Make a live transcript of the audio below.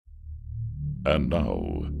And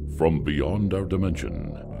now, from beyond our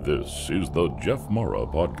dimension, this is the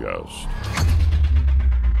JeffMara podcast.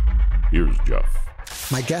 Here's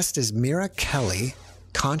Jeff. My guest is Mira Kelley,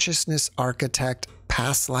 consciousness architect,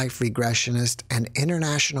 past life regressionist, and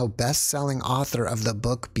international best-selling author of the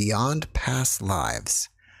book Beyond Past Lives.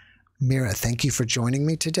 Mira, thank you for joining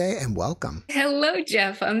me today and welcome. Hello,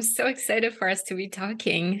 Jeff. I'm so excited for us to be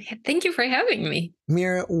talking. Thank you for having me.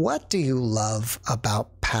 Mira, what do you love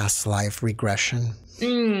about past life regression?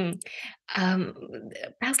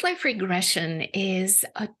 Past life regression is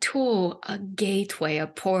a tool, a gateway, a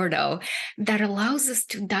portal that allows us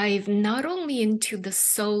to dive not only into the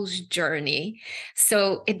soul's journey,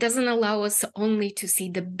 so it doesn't allow us only to see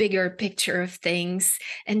the bigger picture of things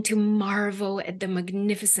and to marvel at the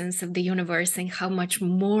magnificence of the universe and how much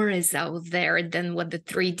more is out there than what the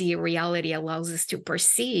 3D reality allows us to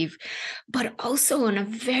perceive, but also on a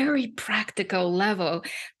very practical level.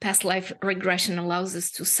 Past life regression allows us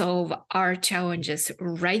to solve our challenges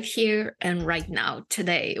right here and right now,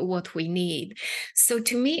 today, what we need. So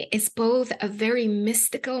to me, it's both a very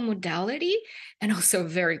mystical modality and also a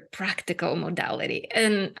very practical modality.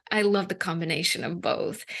 And I love the combination of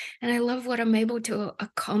both. And I love what I'm able to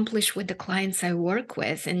accomplish with the clients I work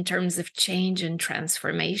with in terms of change and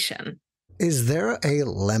transformation. Is there a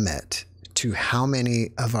limit to how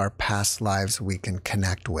many of our past lives we can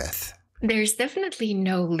connect with? There's definitely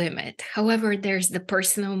no limit. However, there's the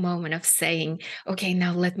personal moment of saying, okay,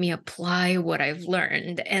 now let me apply what I've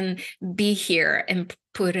learned and be here and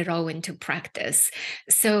put it all into practice.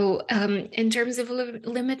 So in terms of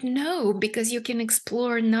limit, no, because you can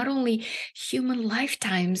explore not only human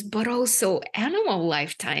lifetimes, but also animal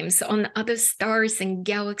lifetimes on other stars and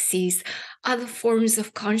galaxies, other forms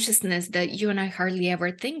of consciousness that you and I hardly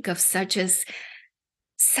ever think of, such as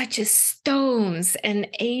stones and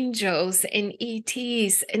angels and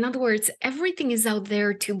ETs. In other words, everything is out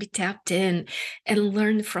there to be tapped in and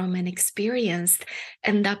learned from and experienced.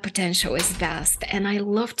 And that potential is vast. And I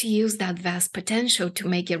love to use that vast potential to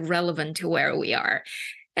make it relevant to where we are.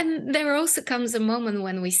 And there also comes a moment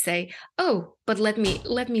when we say, oh, but let me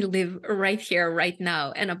live right here, right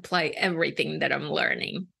now, and apply everything that I'm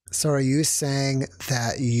learning. So are you saying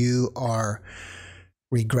that you are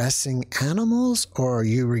regressing animals, or are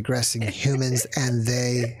you regressing humans and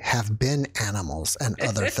they have been animals and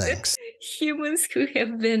other things? Humans who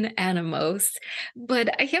have been animals. But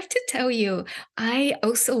I have to tell you, I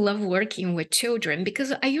also love working with children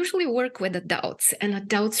because I usually work with adults, and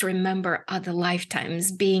adults remember other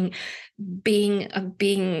lifetimes, being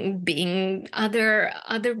other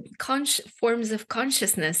forms of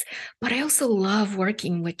consciousness. But I also love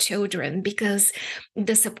working with children because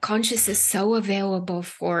the subconscious is so available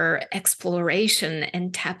for exploration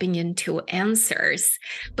and tapping into answers.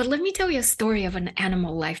 But let me tell you a story of an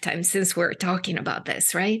animal lifetime, since we're talking about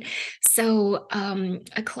this, right? So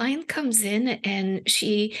a client comes in and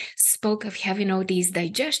she spoke of having all these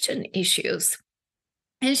digestion issues.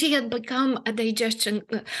 And she had become a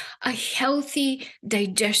healthy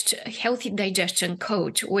digestion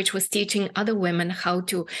coach, which was teaching other women how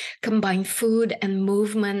to combine food and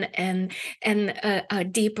movement and a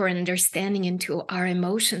deeper understanding into our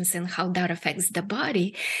emotions and how that affects the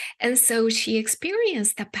body. And so she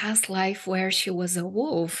experienced a past life where she was a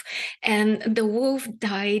wolf, and the wolf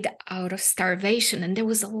died out of starvation. And there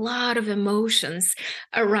was a lot of emotions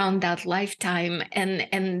around that lifetime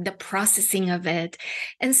and the processing of it.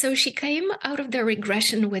 And so she came out of the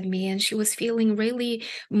regression with me, and she was feeling really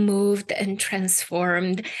moved and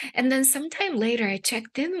transformed. And then sometime later, I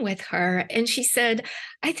checked in with her, and she said,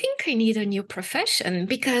 I think I need a new profession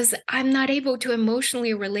because I'm not able to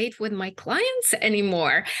emotionally relate with my clients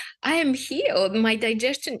anymore. I am healed. My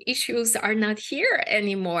digestion issues are not here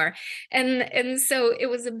anymore. And so it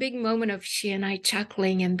was a big moment of she and I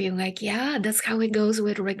chuckling and being like, yeah, that's how it goes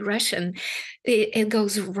with regression. It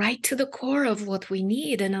goes right to the core of what we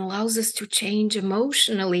need and allows us to change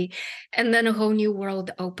emotionally. And then a whole new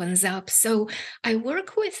world opens up. So I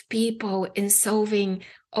work with people in solving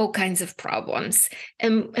all kinds of problems,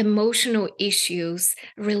 emotional issues,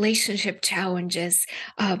 relationship challenges,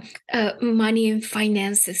 money and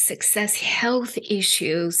finances, success, health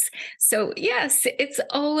issues. So yes, it's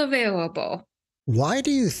all available. Why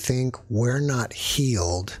do you think we're not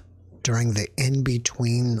healed during the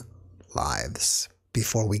in-between lives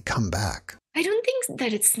before we come back? I don't think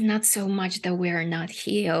that it's not so much that we're not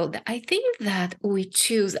healed. I think that we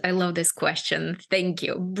choose. I love this question. Thank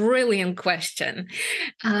you. Brilliant question.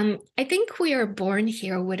 I think we are born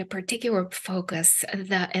here with a particular focus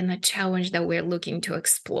and a challenge that we're looking to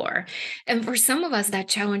explore. And for some of us, that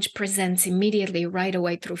challenge presents immediately right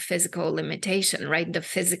away through physical limitation, right? The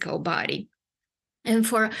physical body. And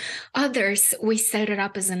for others, we set it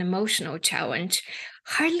up as an emotional challenge.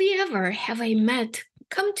 Hardly ever have I met,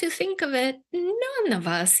 come to think of it, none of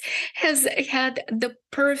us has had the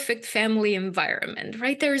perfect family environment,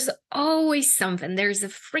 right? There's always something, there's a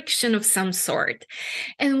friction of some sort.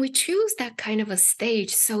 And we choose that kind of a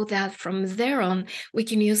stage so that from there on, we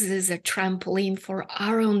can use it as a trampoline for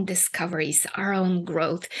our own discoveries, our own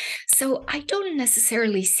growth. So I don't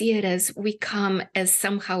necessarily see it as we come as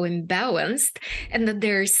somehow imbalanced and that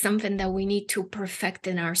there's something that we need to perfect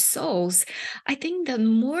in our souls. I think that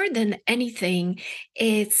more than anything,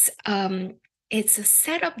 it's a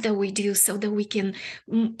setup that we do so that we can,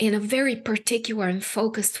 in a very particular and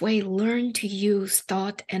focused way, learn to use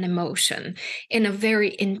thought and emotion in a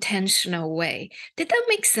very intentional way. Did that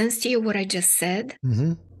make sense to you, what I just said?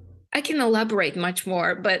 Mm-hmm. I can elaborate much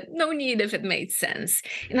more, but no need if it made sense.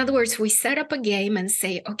 In other words, we set up a game and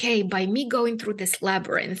say, okay, by me going through this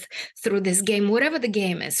labyrinth, through this game, whatever the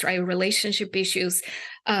game is, right? Relationship issues,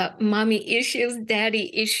 mommy issues,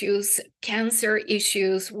 daddy issues, cancer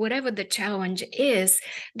issues, whatever the challenge is,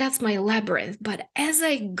 that's my labyrinth. But as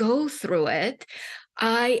I go through it,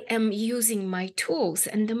 I am using my tools.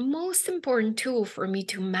 And the most important tool for me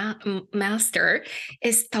to master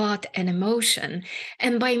is thought and emotion.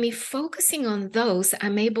 And by me focusing on those,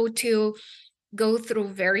 I'm able to go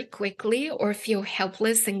through very quickly or feel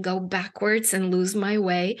helpless and go backwards and lose my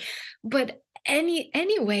way. But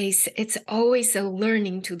anyways, it's always a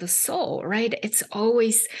learning to the soul, right? It's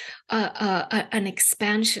always an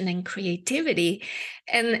expansion and creativity.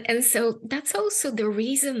 And so that's also the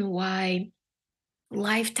reason why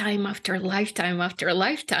lifetime after lifetime after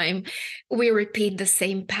lifetime, we repeat the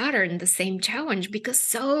same pattern, the same challenge, because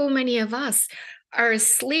so many of us are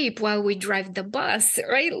asleep while we drive the bus,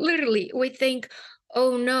 right? Literally, we think,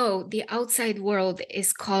 oh no, the outside world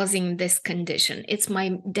is causing this condition. It's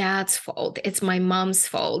my dad's fault. It's my mom's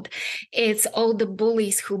fault. It's all the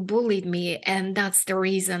bullies who bullied me. And that's the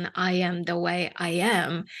reason I am the way I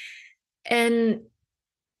am. And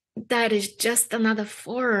that is just another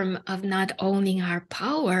form of not owning our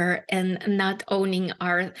power and not owning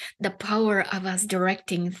the power of us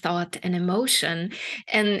directing thought and emotion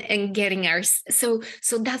and getting our so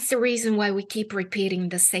that's the reason why we keep repeating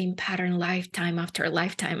the same pattern lifetime after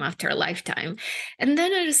lifetime after lifetime. And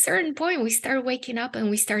then at a certain point we start waking up and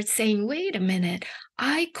we start saying, wait a minute,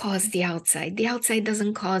 I cause the outside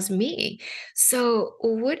doesn't cause me. So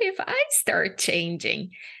what if I start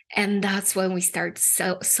changing? And that's when we start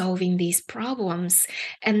solving these problems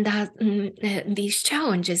and these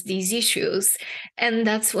challenges, these issues. And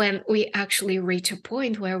that's when we actually reach a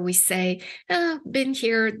point where we say, been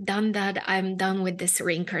here, done that. I'm done with this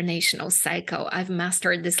reincarnational cycle. I've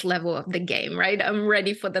mastered this level of the game, right? I'm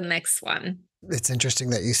ready for the next one. It's interesting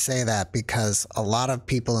that you say that because a lot of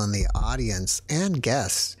people in the audience and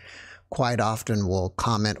guests quite often will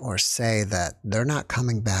comment or say that they're not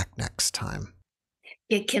coming back next time.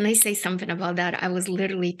 Yeah, can I say something about that? I was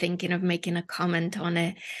literally thinking of making a comment on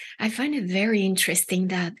it. I find it very interesting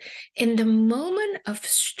that in the moment of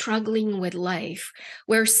struggling with life,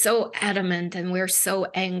 we're so adamant and we're so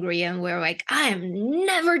angry and we're like, I am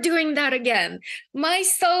never doing that again. My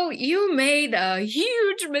soul, you made a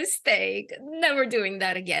huge mistake. Never doing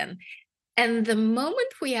that again. And the moment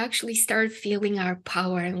we actually start feeling our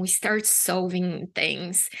power and we start solving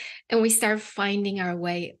things and we start finding our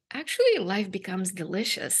way, actually life becomes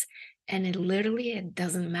delicious. And it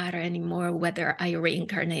doesn't matter anymore whether I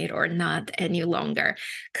reincarnate or not any longer,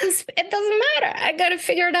 because it doesn't matter. I got to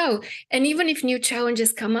figure it out. And even if new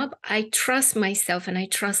challenges come up, I trust myself and I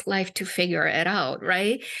trust life to figure it out,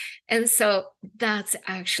 right? And so that's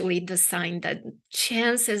actually the sign that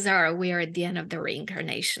chances are we are at the end of the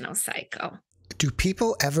reincarnational cycle. Do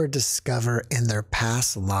people ever discover in their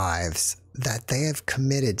past lives that they have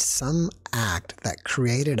committed some act that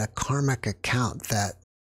created a karmic account that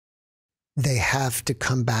they have to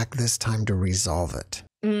come back this time to resolve it?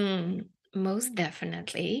 Most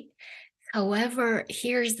definitely. However,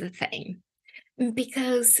 here's the thing.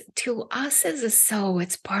 Because to us as a soul,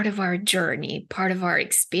 it's part of our journey, part of our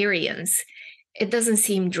experience. It doesn't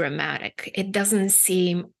seem dramatic. It doesn't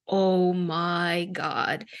seem, oh my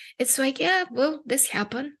God. It's like, yeah, well, this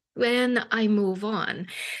happened. When I move on.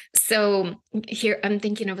 So here I'm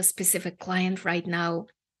thinking of a specific client right now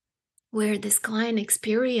where this client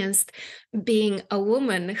experienced being a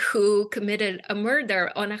woman who committed a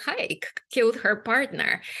murder on a hike, killed her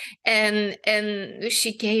partner. And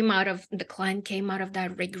the client came out of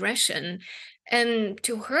that regression. And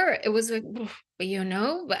to her, it was like,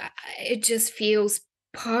 it just feels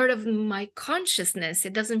part of my consciousness.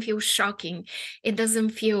 It doesn't feel shocking. It doesn't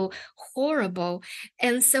feel horrible.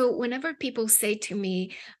 And so whenever people say to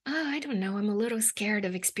me, oh, I don't know, I'm a little scared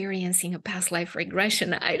of experiencing a past life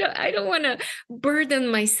regression, I don't want to burden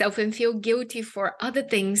myself and feel guilty for other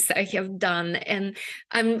things I have done. And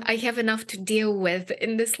I have enough to deal with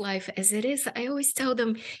in this life as it is. I always tell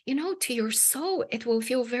them, to your soul, it will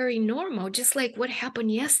feel very normal, just like what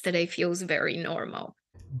happened yesterday feels very normal.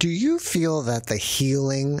 Do you feel that the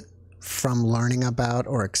healing from learning about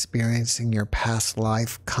or experiencing your past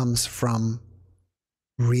life comes from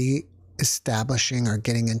re-establishing or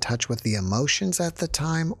getting in touch with the emotions at the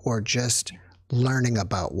time, or just learning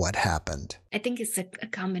about what happened? I think it's a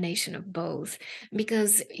combination of both,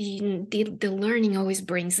 because the learning always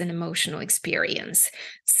brings an emotional experience.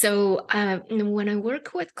 So when I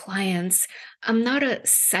work with clients, I'm not a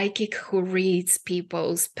psychic who reads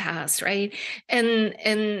people's past, right? And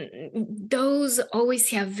those always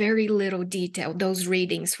have very little detail, those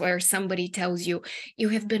readings where somebody tells you you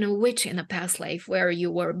have been a witch in a past life, where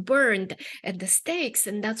you were burned at the stakes,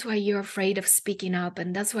 and that's why you're afraid of speaking up,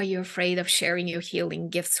 and that's why you're afraid of sharing your healing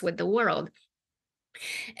gifts with the world.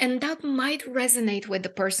 And that might resonate with the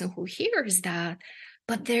person who hears that,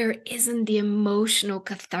 but there isn't the emotional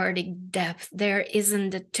cathartic depth. There isn't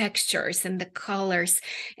the textures and the colors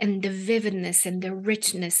and the vividness and the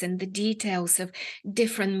richness and the details of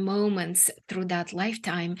different moments through that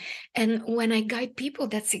lifetime. And when I guide people,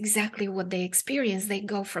 that's exactly what they experience. They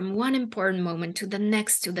go from one important moment to the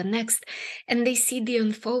next, and they see the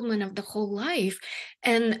unfoldment of the whole life.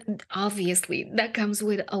 And obviously, that comes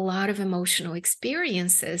with a lot of emotional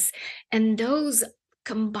experiences. And those,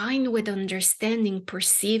 combined with understanding,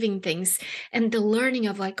 perceiving things, and the learning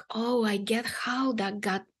of like, oh, I get how that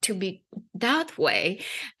got to be that way,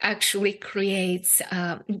 actually creates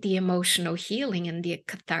the emotional healing and the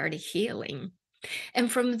cathartic healing.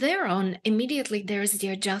 And from there on, immediately there's the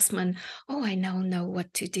adjustment. Oh, I now know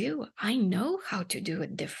what to do. I know how to do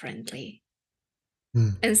it differently.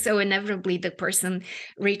 And so inevitably the person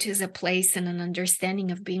reaches a place and an understanding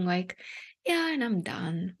of being like, yeah, and I'm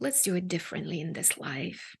done. Let's do it differently in this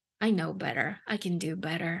life. I know better. I can do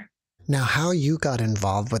better. Now, how you got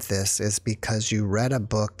involved with this is because you read a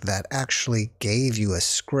book that actually gave you a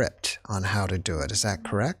script on how to do it. Is that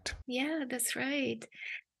correct? Yeah, that's right.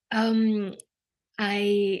 I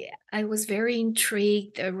was very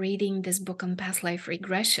intrigued reading this book on past life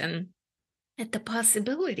regression at the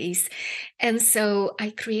possibilities. And so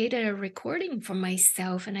I created a recording for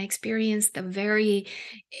myself, and I experienced a very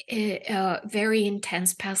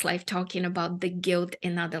intense past life, talking about the guilt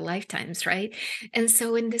in other lifetimes, right? And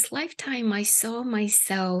so in this lifetime, I saw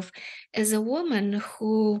myself as a woman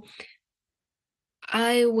who,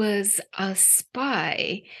 I was a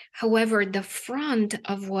spy. However, the front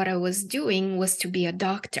of what I was doing was to be a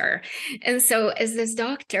doctor. And so, as this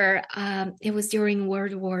doctor, it was during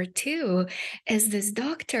World War II. As this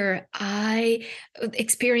doctor, I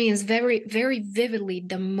experienced very, very vividly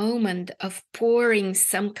the moment of pouring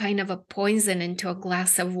some kind of a poison into a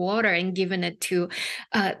glass of water and giving it to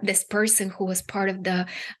this person who was part of the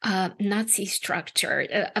Nazi structure,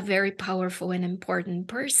 a very powerful and important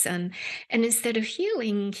person. And instead of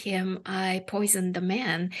healing him, I poisoned the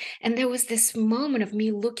man. And there was this moment of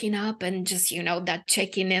me looking up and just, that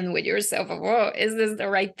checking in with yourself of, oh, is this the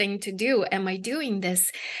right thing to do? Am I doing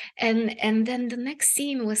this? And then the next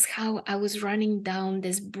scene was how I was running down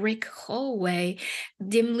this brick hallway,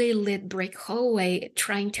 dimly lit brick hallway,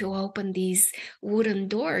 trying to open these wooden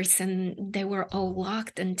doors, and they were all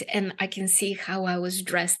locked. And I can see how I was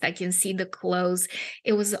dressed. I can see the clothes.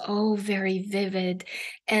 It was all very vivid.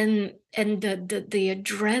 And the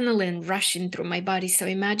adrenaline rushing through my body. So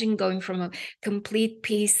imagine going from a complete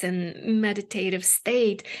peace and meditative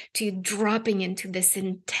state to dropping into this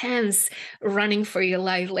intense running for your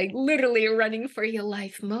life, like literally running for your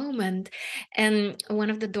life moment. And one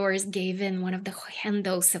of the doors gave in, one of the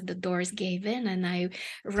handles of the doors gave in, and I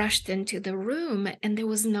rushed into the room, and there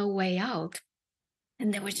was no way out.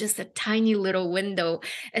 And there was just a tiny little window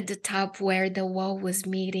at the top where the wall was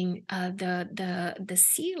meeting the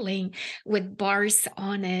ceiling with bars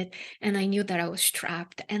on it. And I knew that I was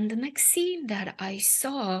trapped. And the next scene that I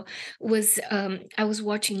saw was I was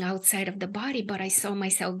watching outside of the body, but I saw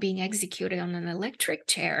myself being executed on an electric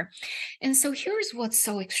chair. And so here's what's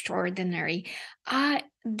so extraordinary.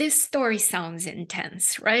 This story sounds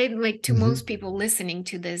intense, right? Like to most people listening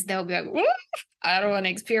to this, they'll be like, what? I don't want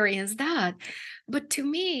to experience that. But to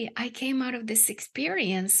me, I came out of this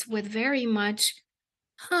experience with very much,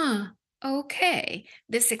 okay,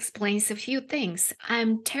 this explains a few things.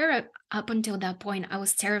 Up until that point, I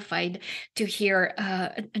was terrified to hear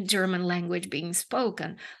a German language being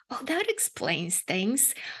spoken. Oh, that explains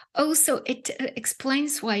things. Also, it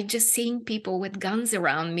explains why just seeing people with guns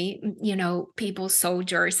around me, people,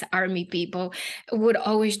 soldiers, army people, would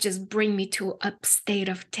always just bring me to a state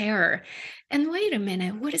of terror. And wait a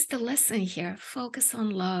minute, what is the lesson here? Focus on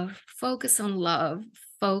love, focus on love,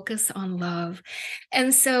 focus on love.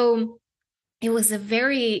 And so it was a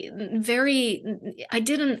very, I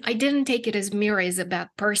didn't take it as Mira is a bad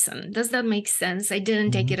person. Does that make sense? I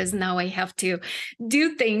didn't take it as now I have to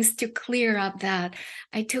do things to clear up that.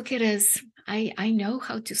 I took it as I know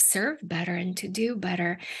how to serve better and to do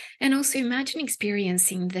better. And also imagine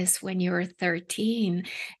experiencing this when you're 13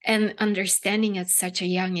 and understanding at such a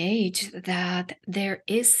young age that there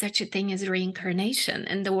is such a thing as reincarnation,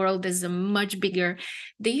 and the world is a much bigger,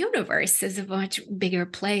 the universe is a much bigger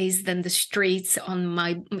place than the streets on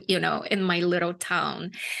my, in my little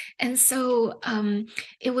town. And so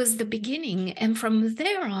it was the beginning. And from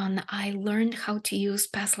there on, I learned how to use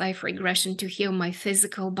past life regression to heal my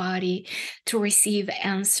physical body, to receive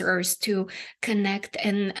answers, to connect.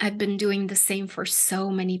 And I've been doing the same for so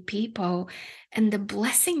many people. And the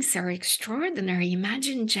blessings are extraordinary.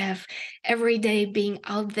 Imagine, Jeff, every day being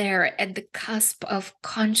out there at the cusp of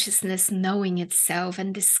consciousness knowing itself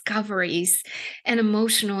and discoveries and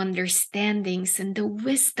emotional understandings and the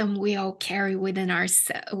wisdom we all carry within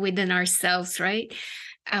ourselves, right?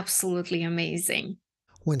 Absolutely amazing.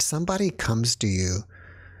 When somebody comes to you,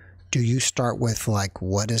 do you start with like,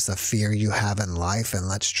 what is the fear you have in life? And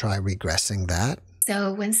let's try regressing that.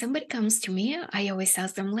 So when somebody comes to me, I always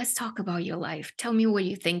ask them, let's talk about your life. Tell me what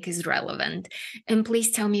you think is relevant. And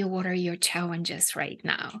please tell me what are your challenges right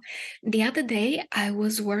now. The other day, I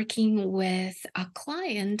was working with a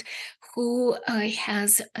client who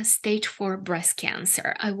has a stage 4 breast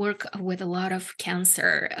cancer. I work with a lot of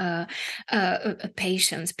cancer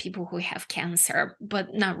patients, people who have cancer,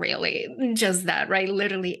 but not really just that, right?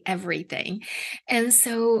 Literally everything. And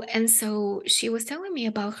so she was telling me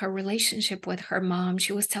about her relationship with her mom.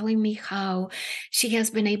 She was telling me how she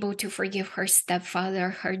has been able to forgive her stepfather,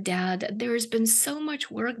 her dad. There's been so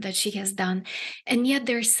much work that she has done, and yet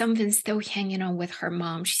there's something still hanging on with her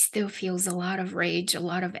mom. She still feels a lot of rage, a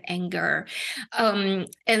lot of anger. Oh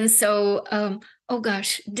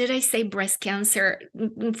gosh, did I say breast cancer?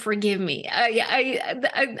 Forgive me.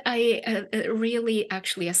 I really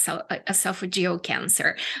actually esophageal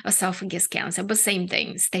cancer, esophagus cancer, but same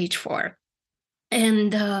thing, stage 4.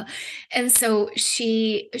 And so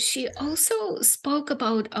she also spoke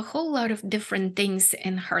about a whole lot of different things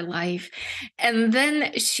in her life. And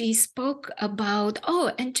then she spoke about,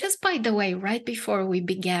 oh, and just by the way, right before we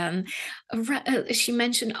began, she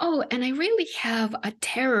mentioned, oh, and I really have a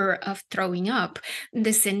terror of throwing up,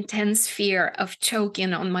 this intense fear of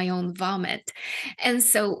choking on my own vomit. And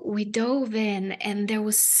so we dove in, and there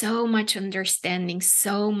was so much understanding,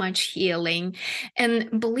 so much healing.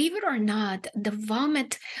 And believe it or not, the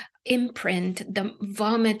vomit imprint, the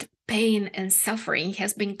vomit pain and suffering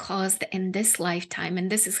has been caused in this lifetime, and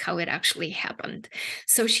this is how it actually happened.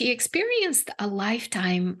 So she experienced a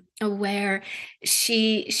lifetime where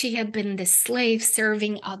she had been the slave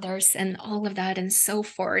serving others and all of that and so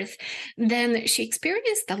forth. Then she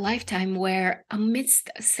experienced a lifetime where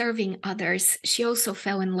amidst serving others, she also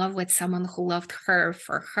fell in love with someone who loved her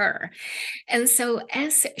for her. And so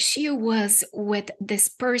as she was with this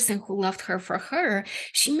person who loved her for her,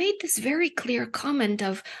 she made this very clear comment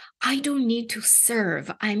of, I don't need to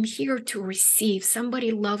serve. I'm here to receive.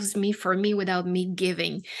 Somebody loves me for me without me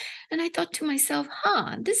giving. And I thought to myself,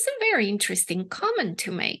 this is a very interesting comment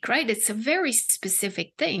to make, right? It's a very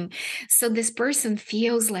specific thing. So this person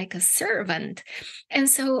feels like a servant. And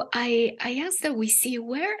so I asked that we see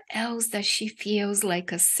where else that she feels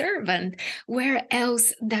like a servant, where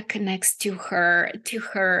else that connects to her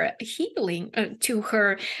healing, to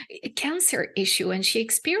her cancer issue. And she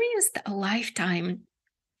experienced a lifetime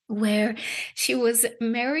where she was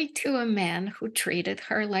married to a man who treated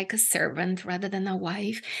her like a servant rather than a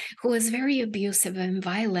wife, who was very abusive and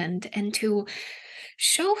violent. And to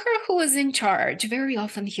show her who was in charge, very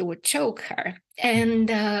often he would choke her. And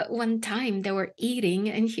one time they were eating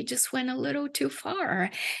and he just went a little too far.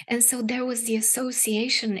 And so there was the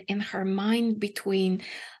association in her mind between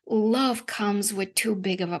love comes with too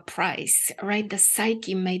big of a price, right? The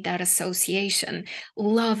psyche made that association.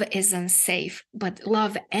 Love is unsafe, but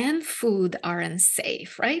love and food are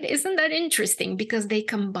unsafe, right? Isn't that interesting? Because they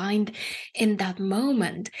combined in that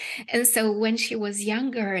moment. And so when she was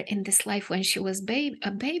younger in this life, when she was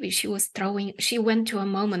a baby, she went to a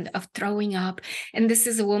moment of throwing up. And this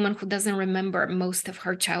is a woman who doesn't remember most of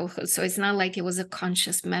her childhood. So it's not like it was a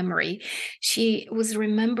conscious memory. She was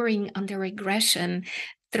remembering under regression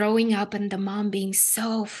throwing up and the mom being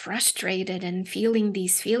so frustrated and feeling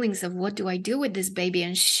these feelings of what do I do with this baby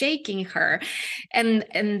and shaking her. And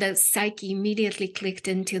the psyche immediately clicked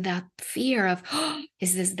into that fear of, oh,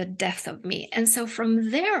 is this the death of me? And so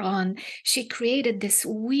from there on, she created this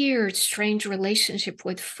weird, strange relationship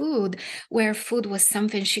with food, where food was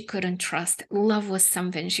something she couldn't trust. Love was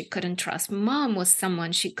something she couldn't trust. Mom was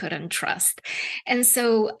someone she couldn't trust. And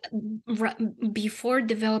so before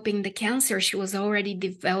developing the cancer, she was already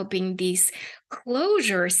developing these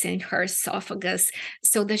closures in her esophagus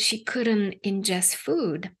so that she couldn't ingest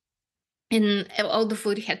food. And all the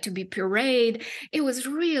food had to be pureed. It was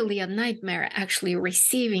really a nightmare, actually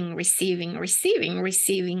receiving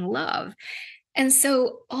love. And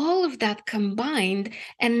so all of that combined,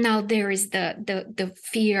 and now there is the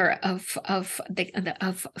fear of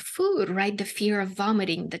food, right? The fear of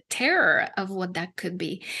vomiting, the terror of what that could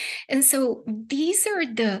be. And so these are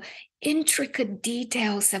the intricate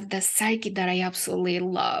details of the psyche that I absolutely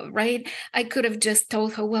love, right? I could have just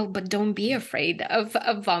told her, well, but don't be afraid of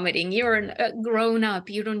vomiting. You're grown up.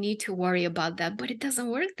 You don't need to worry about that. But it doesn't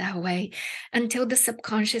work that way until the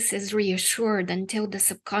subconscious is reassured, until the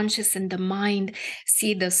subconscious and the mind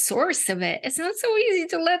see the source of it. It's not so easy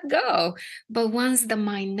to let go. But once the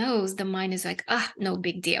mind knows, the mind is like, no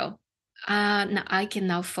big deal. Now I can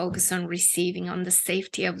now focus on receiving, on the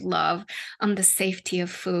safety of love, on the safety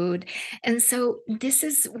of food. And so this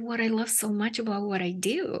is what I love so much about what I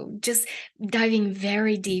do, just diving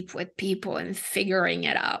very deep with people and figuring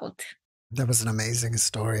it out. That was an amazing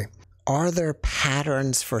story. Are there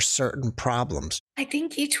patterns for certain problems? I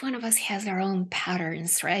think each one of us has our own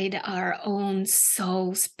patterns, right? Our own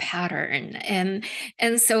soul's pattern. And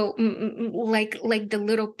so like the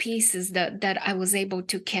little pieces that I was able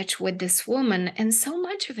to catch with this woman, and so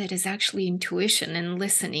much of it is actually intuition and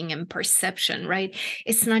listening and perception, right?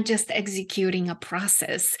 It's not just executing a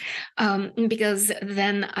process, because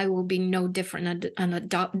then I will be no different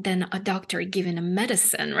than a doctor giving a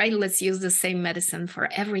medicine, right? Let's use the same medicine for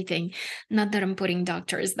everything. Not that I'm putting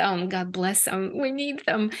doctors down, God bless them, we need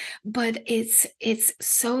them, but it's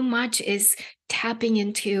so much is tapping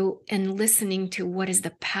into and listening to what is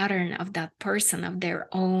the pattern of that person, of their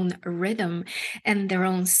own rhythm and their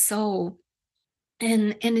own soul.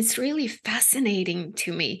 And it's really fascinating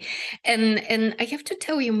to me. And I have to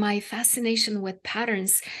tell you, my fascination with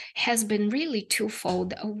patterns has been really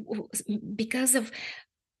twofold, because of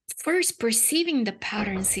first perceiving the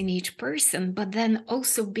patterns in each person, but then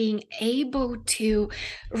also being able to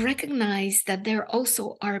recognize that there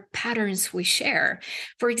also are patterns we share.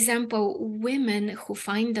 For example, women who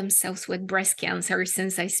find themselves with breast cancer,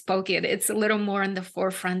 since I spoke it's a little more on the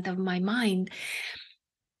forefront of my mind.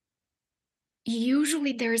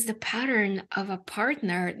 Usually there's the pattern of a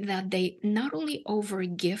partner that they not only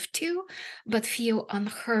overgive to, but feel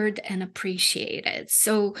unheard and appreciated.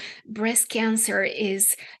 So breast cancer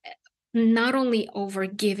is not only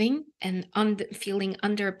overgiving and feeling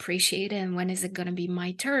underappreciated, and when is it going to be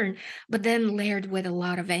my turn, but then layered with a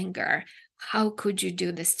lot of anger. How could you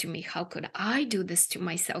do this to me? How could I do this to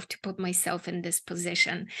myself, to put myself in this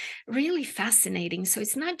position? Really fascinating. So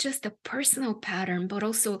it's not just a personal pattern, but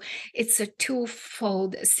also it's a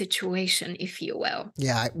twofold situation, if you will.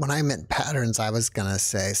 Yeah, when I meant patterns, I was going to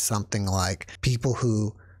say something like people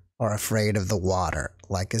who are afraid of the water.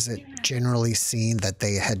 Like, is it generally seen that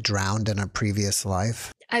they had drowned in a previous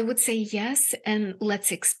life? I would say yes, and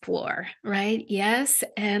let's explore, right? Yes,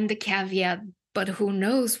 and the caveat, but who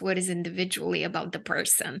knows what is individually about the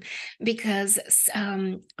person? Because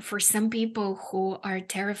for some people who are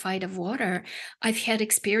terrified of water, I've had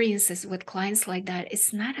experiences with clients like that.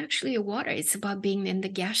 It's not actually a water. It's about being in the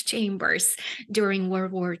gas chambers during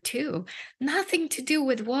World War II. Nothing to do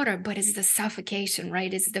with water, but it's the suffocation,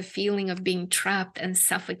 right? It's the feeling of being trapped and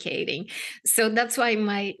suffocating. So that's why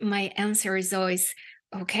my answer is always,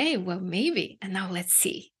 okay, well, maybe. And now let's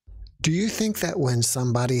see. Do you think that when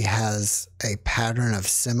somebody has a pattern of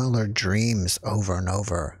similar dreams over and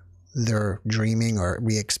over, they're dreaming or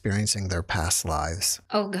re-experiencing their past lives?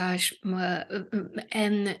 Oh gosh,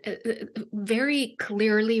 and very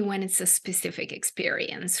clearly when it's a specific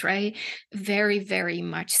experience, right? Very, very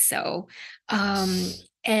much so.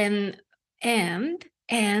 And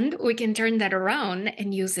And we can turn that around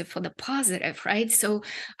and use it for the positive, right? So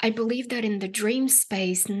I believe that in the dream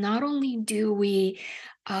space, not only do we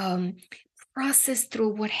process through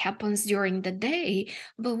what happens during the day,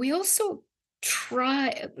 but we also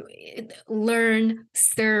try, learn,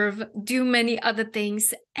 serve, do many other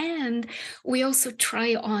things, and we also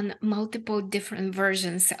try on multiple different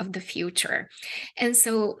versions of the future. And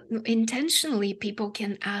so intentionally people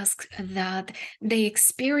can ask that they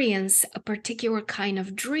experience a particular kind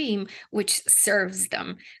of dream which serves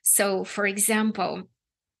them. So for example,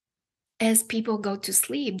 as people go to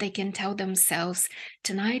sleep, they can tell themselves,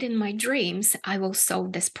 tonight in my dreams, I will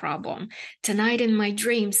solve this problem. Tonight in my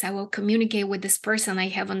dreams, I will communicate with this person I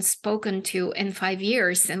haven't spoken to in 5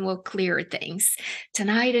 years and will clear things.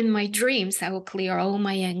 Tonight in my dreams, I will clear all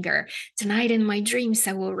my anger. Tonight in my dreams,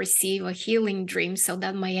 I will receive a healing dream so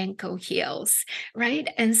that my ankle heals, right?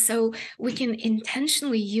 And so we can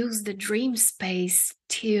intentionally use the dream space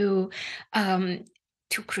to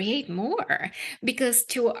create more, because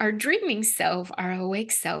to our dreaming self, our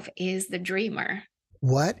awake self is the dreamer.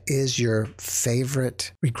 What is your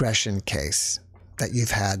favorite regression case that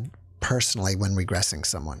you've had personally when regressing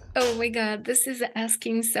someone? Oh my God, this is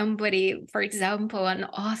asking somebody, for example, an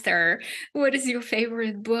author, what is your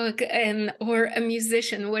favorite book? And or a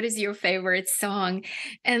musician, what is your favorite song?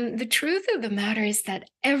 And the truth of the matter is that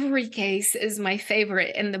every case is my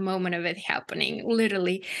favorite in the moment of it happening,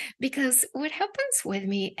 literally, because what happens with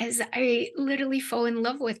me is I literally fall in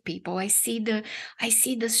love with people. I see the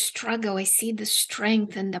struggle, I see the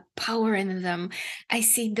strength and the power in them. I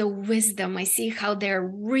see the wisdom. I see how they're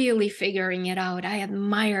really figuring it out. I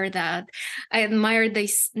admire that. I admire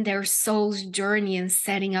their soul's journey in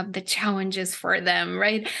setting up the challenges for them,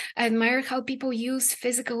 right? I admire how people use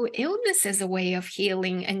physical illness as a way of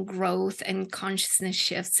healing and growth and consciousness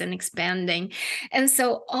shifts and expanding. And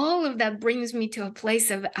so all of that brings me to a place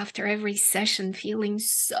of, after every session, feeling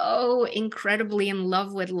so incredibly in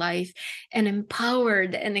love with life and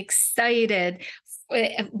empowered and excited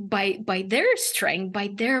by their strength, by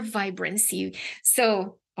their vibrancy.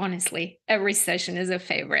 So honestly, every session is a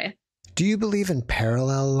favorite. Do you believe in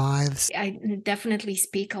parallel lives? I definitely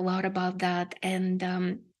speak a lot about that.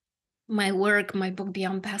 And my work, my book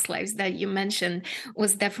Beyond Past Lives that you mentioned,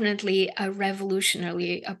 was definitely a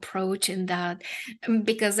revolutionary approach in that,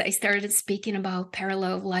 because I started speaking about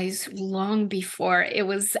parallel lives long before it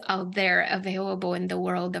was out there available in the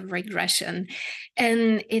world of regression.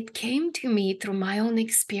 And it came to me through my own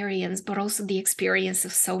experience, but also the experience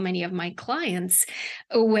of so many of my clients,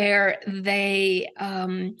 where they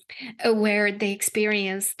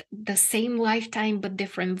experienced the same lifetime but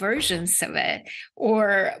different versions of it,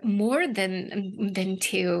 or more than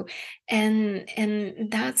two. And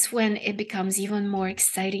that's when it becomes even more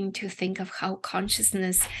exciting to think of how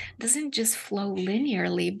consciousness doesn't just flow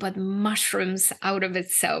linearly, but mushrooms out of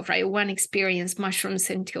itself, right? One experience mushrooms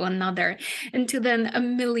into another, into then a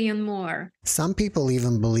million more. Some people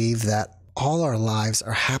even believe that all our lives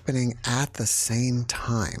are happening at the same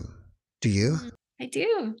time. Do you? I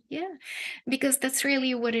do, yeah, because that's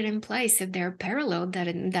really what it implies. If they're parallel,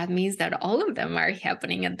 that means that all of them are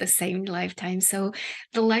happening at the same lifetime. So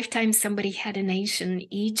the lifetime somebody had in ancient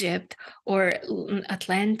Egypt or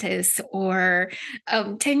Atlantis or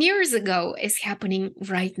 10 years ago is happening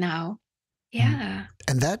right now. Yeah.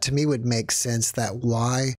 And that to me would make sense, that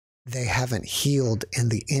why they haven't healed in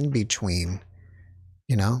the in-between,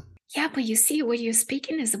 you know? Yeah, but you see, what you're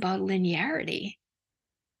speaking is about linearity.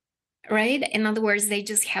 Right? In other words, they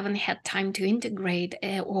just haven't had time to integrate,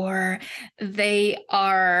 or they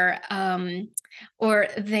are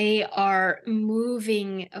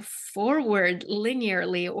moving forward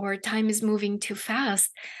linearly, or time is moving too fast.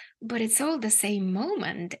 But it's all the same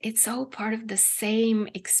moment. It's all part of the same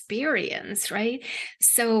experience, right?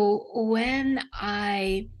 So when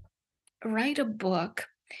I write a book,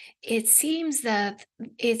 it seems that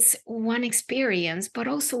it's one experience, but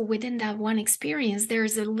also within that one experience,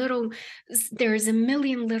 there's a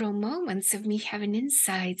million little moments of me having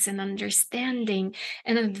insights and understanding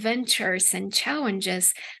and adventures and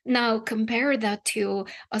challenges. Now compare that to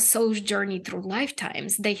a soul's journey through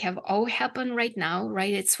lifetimes. They have all happened right now,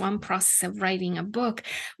 right? It's one process of writing a book,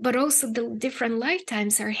 but also the different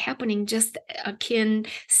lifetimes are happening just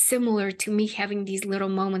similar to me having these little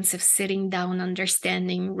moments of sitting down,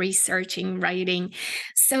 understanding, researching, writing.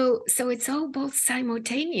 So it's all both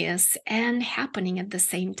simultaneous and happening at the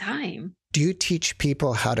same time. Do you teach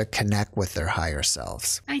people how to connect with their higher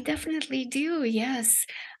selves? I definitely do, yes.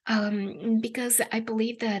 Because I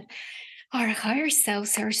believe that our higher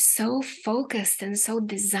selves are so focused and so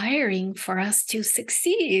desiring for us to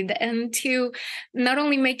succeed and to not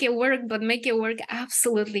only make it work, but make it work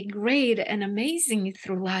absolutely great and amazing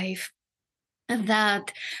through life.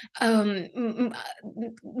 That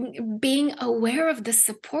being aware of the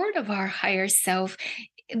support of our higher self,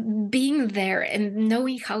 being there and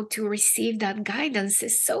knowing how to receive that guidance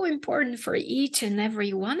is so important for each and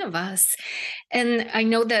every one of us. And I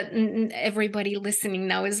know that everybody listening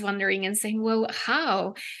now is wondering and saying, well,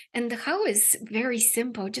 how? And the how is very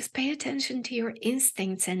simple. Just pay attention to your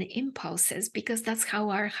instincts and impulses, because that's how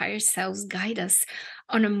our higher selves guide us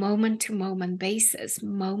on a moment-to-moment basis,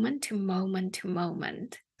 moment to moment to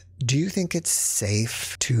moment. Do you think it's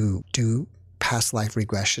safe to do past life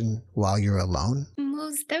regression while you're alone?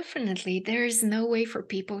 Most definitely. There is no way for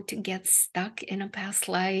people to get stuck in a past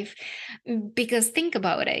life, because think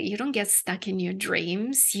about it. You don't get stuck in your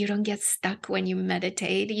dreams. You don't get stuck when you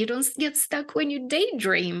meditate. You don't get stuck when you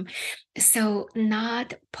daydream. So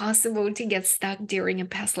not possible to get stuck during a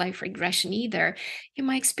past life regression either. You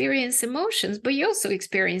might experience emotions, but you also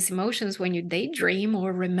experience emotions when you daydream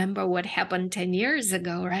or remember what happened 10 years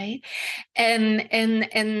ago, right?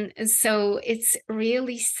 And so it's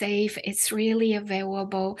really safe. It's really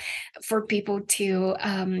available for people to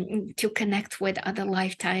connect with other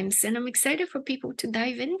lifetimes. And I'm excited for people to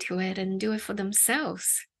dive into it and do it for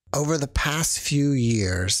themselves. Over the past few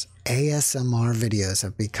years, ASMR videos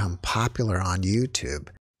have become popular on YouTube.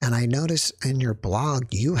 And I noticed in your blog,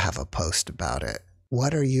 you have a post about it.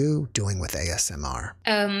 What are you doing with ASMR?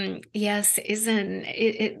 Yes,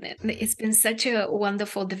 it's been such a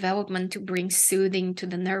wonderful development to bring soothing to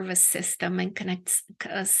the nervous system and connect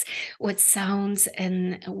us with sounds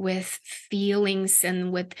and with feelings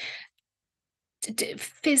and with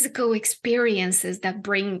physical experiences that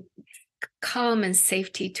bring calm and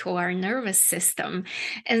safety to our nervous system.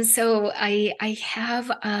 And so I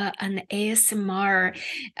have an ASMR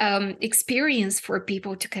experience for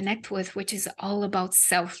people to connect with, which is all about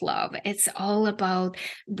self-love. It's all about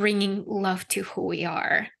bringing love to who we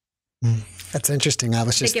are. That's interesting. I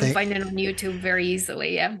was just They can find it on YouTube very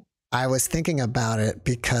easily. Yeah. I was thinking about it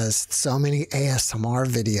because so many ASMR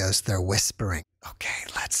videos, they're whispering, okay,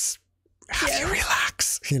 let's have you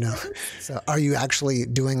relax, you know? So are you actually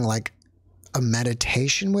doing like a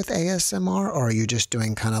meditation with ASMR, or are you just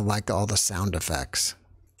doing kind of like all the sound effects?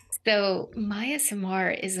 So my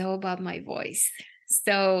ASMR is all about my voice.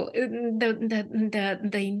 So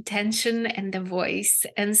the intention and the voice.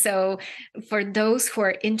 And so for those who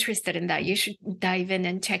are interested in that, you should dive in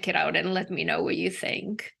and check it out and let me know what you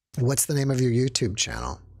think. What's the name of your YouTube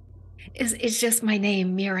channel? It's just my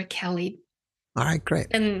name, Mira Kelley. All right, great.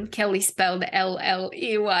 And Kelley spelled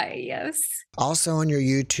L-L-E-Y, yes. Also on your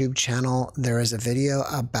YouTube channel, there is a video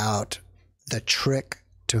about the trick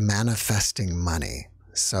to manifesting money.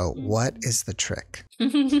 So what is the trick?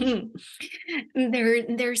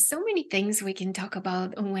 There's so many things we can talk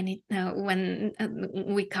about when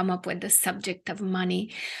we come up with the subject of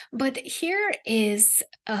money, but here is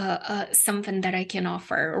something that I can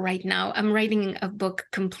offer right now. I'm writing a book,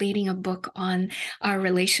 completing a book on our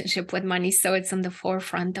relationship with money, so it's on the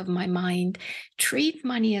forefront of my mind. Treat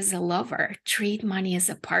money as a lover, treat money as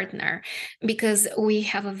a partner, because we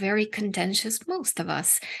have a very contentious, most of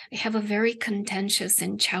us, we have a very contentious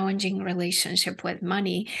and challenging relationship with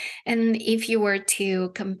money. And if you were to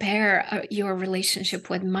compare your relationship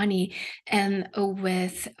with money and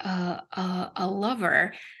with a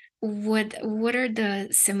lover, what are the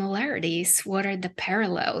similarities? What are the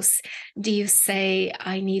parallels? Do you say,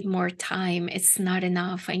 I need more time, it's not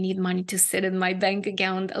enough, I need money to sit in my bank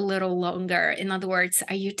account a little longer? In other words,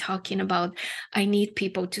 are you talking about, I need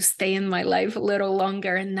people to stay in my life a little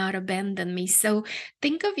longer and not abandon me? So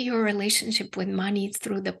think of your relationship with money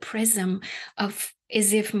through the prism of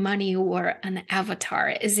as if money were an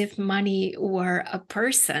avatar, as if money were a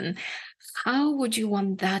person. How would you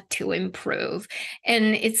want that to improve?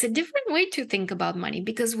 And it's a different way to think about money,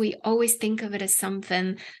 because we always think of it as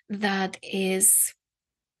something that is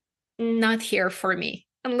not here for me,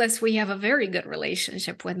 unless we have a very good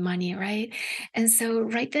relationship with money, right? And so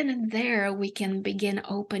right then and there, we can begin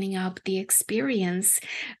opening up the experience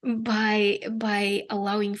by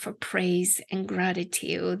allowing for praise and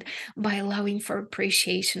gratitude, by allowing for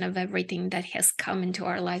appreciation of everything that has come into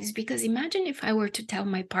our lives. Because imagine if I were to tell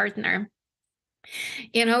my partner,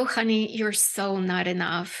 you know, honey, you're so not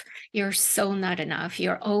enough. You're so not enough.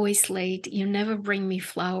 You're always late. You never bring me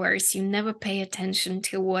flowers. You never pay attention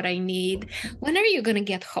to what I need. When are you going to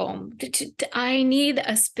get home? I need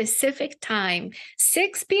a specific time,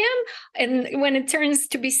 6 p.m. And when it turns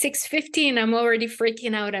to be 6:15, I'm already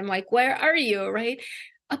freaking out. I'm like, where are you? Right?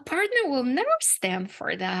 a partner will never stand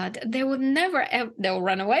for that. They will never, they'll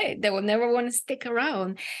run away. They will never want to stick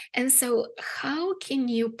around. And so how can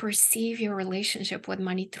you perceive your relationship with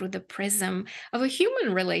money through the prism of a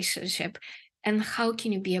human relationship? And how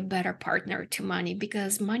can you be a better partner to money?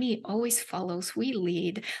 Because money always follows, we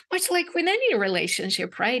lead, much like with any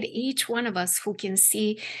relationship, right? Each one of us who can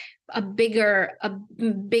see a bigger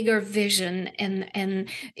vision and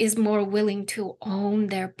is more willing to own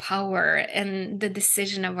their power and the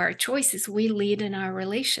decision of our choices, we lead in our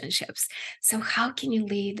relationships. So how can you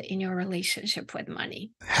lead in your relationship with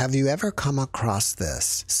money? Have you ever come across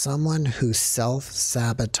this? Someone who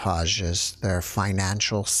self-sabotages their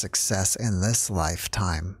financial success in this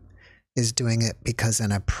lifetime is doing it because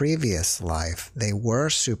in a previous life they were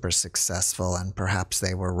super successful and perhaps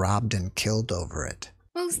they were robbed and killed over it.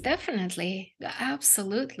 Most definitely,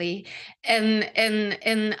 absolutely. And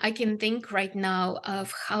I can think right now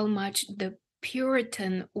of how much the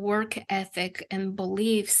Puritan work ethic and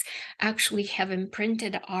beliefs actually have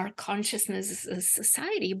imprinted our consciousness as a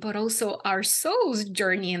society, but also our soul's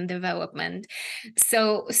journey and development.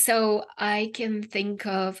 So I can think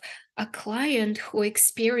of a client who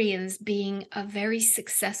experienced being a very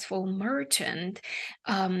successful merchant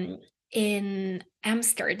in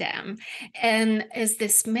Amsterdam. And as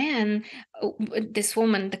this man, this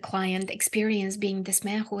woman, the client, experienced being this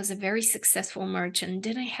man who was a very successful merchant,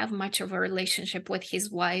 didn't have much of a relationship with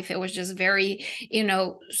his wife. It was just very,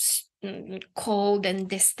 cold and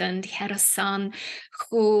distant. He had a son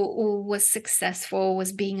who was successful,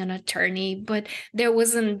 was being an attorney, but there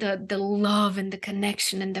wasn't the love and the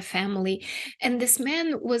connection in the family. And this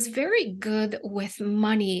man was very good with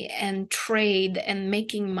money and trade and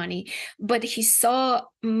making money, but he saw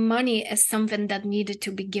money as something that needed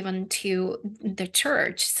to be given to the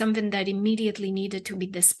church, something that immediately needed to be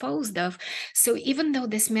disposed of. So even though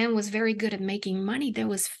this man was very good at making money, there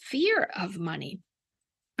was fear of money.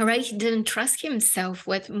 Right? He didn't trust himself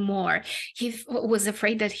with more. He was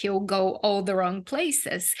afraid that he'll go all the wrong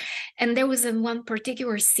places. And there was in one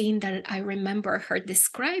particular scene that I remember her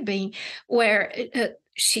describing where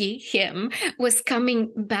him, was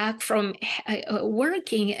coming back from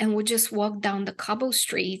working and would just walk down the cobble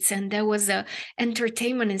streets. And there was a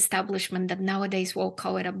entertainment establishment that nowadays we'll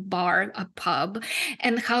call it a bar, a pub,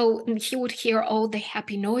 and how he would hear all the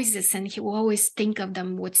happy noises and he will always think of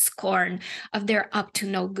them with scorn, of they're up to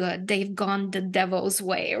no good. They've gone the devil's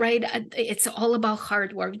way, right? It's all about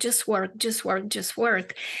hard work, just work, just work, just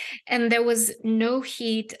work. And there was no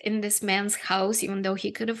heat in this man's house, even though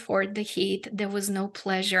he could afford the heat. There was no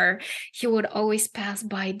pleasure. He would always pass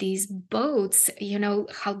by these boats,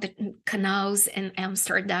 how the canals in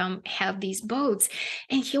Amsterdam have these boats,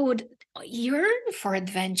 and he would yearn for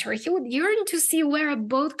adventure. He would yearn to see where a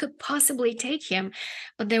boat could possibly take him,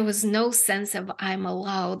 but there was no sense of I'm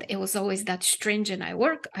allowed. It was always that stringent, I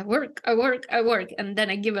work, and then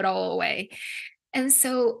I give it all away. And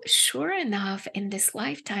so, sure enough, in this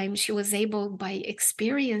lifetime, she was able, by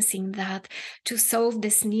experiencing that, to solve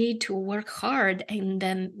this need to work hard, and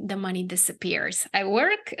then the money disappears. I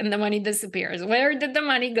work and the money disappears. Where did the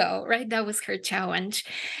money go? Right? That was her challenge.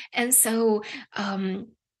 And so,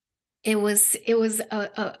 it was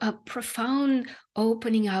a profound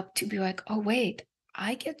opening up to be like, oh, wait,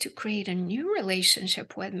 I get to create a new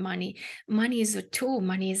relationship with money. Money is a tool.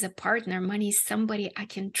 Money is a partner. Money is somebody I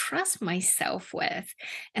can trust myself with.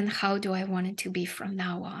 And how do I want it to be from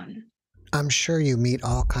now on? I'm sure you meet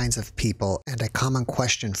all kinds of people, and a common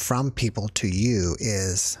question from people to you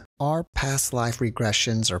is, are past life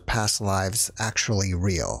regressions or past lives actually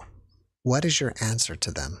real? What is your answer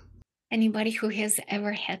to them? Anybody who has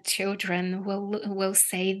ever had children will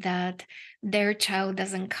say that their child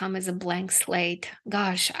doesn't come as a blank slate.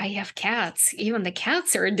 Gosh, I have cats. Even the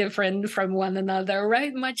cats are different from one another,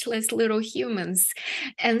 right? Much less little humans.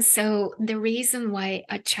 And so the reason why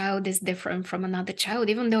a child is different from another child,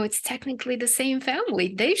 even though it's technically the same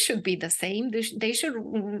family, they should be the same. They should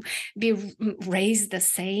be raised the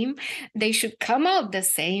same. They should come out the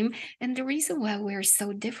same. And the reason why we're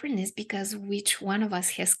so different is because each one of us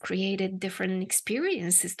has created different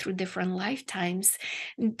experiences through different lifetimes,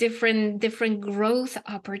 different growth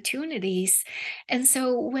opportunities. And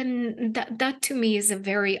so when that to me is a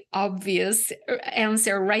very obvious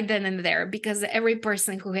answer right then and there, because every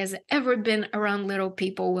person who has ever been around little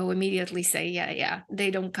people will immediately say, yeah, they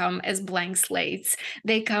don't come as blank slates.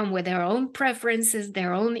 They come with their own preferences,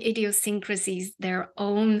 their own idiosyncrasies, their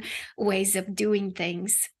own ways of doing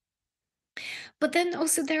things. But then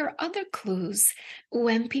also there are other clues.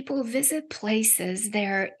 When people visit places,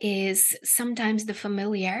 there is sometimes the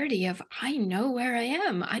familiarity of, I know where I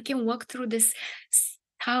am. I can walk through this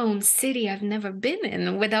town, city I've never been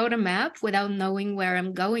in, without a map, without knowing where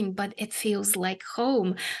I'm going, but it feels like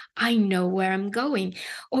home. I know where I'm going.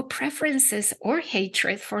 Or preferences or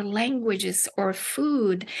hatred for languages or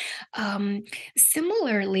food.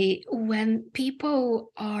 Similarly, when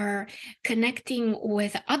people are connecting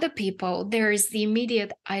with other people, there's the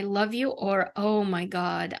immediate I love you or oh my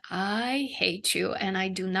God, I hate you and I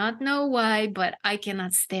do not know why, but I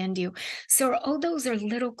cannot stand you. So all those are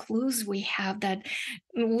little clues we have that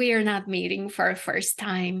we are not meeting for a first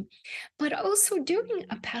time. But also during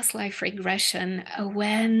a past life regression,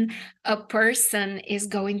 when a person is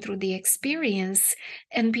going through the experience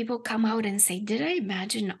and people come out and say, did I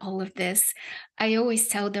imagine all of this? I always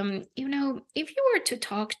tell them, if you were to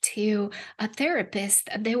talk to a therapist,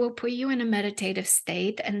 they will put you in a meditative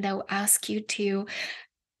state and they'll ask you to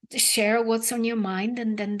share what's on your mind,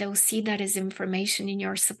 and then they'll see that as information in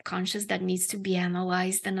your subconscious that needs to be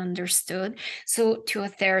analyzed and understood. So to a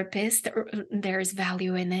therapist, there's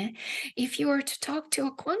value in it. If you were to talk to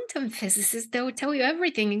a quantum physicist, they'll tell you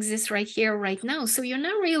everything exists right here, right now. So you're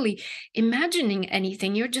not really imagining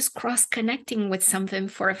anything. You're just cross-connecting with something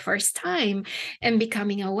for a first time and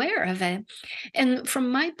becoming aware of it. And from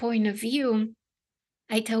my point of view,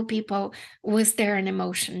 I tell people, was there an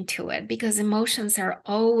emotion to it? Because emotions are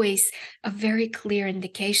always a very clear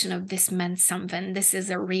indication of this meant something. This is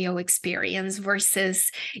a real experience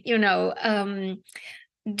versus,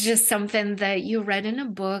 just something that you read in a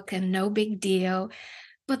book and no big deal.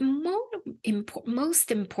 But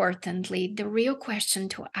most importantly, the real question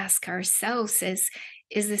to ask ourselves is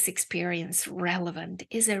this experience relevant?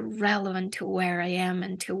 Is it relevant to where I am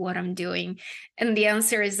and to what I'm doing? And the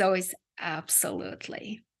answer is always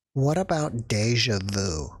absolutely. What about deja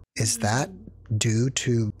vu? Is that due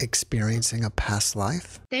to experiencing a past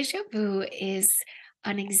life? Deja vu is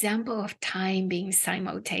an example of time being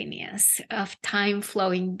simultaneous, of time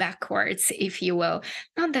flowing backwards, if you will.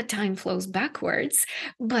 Not that time flows backwards,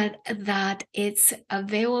 but that it's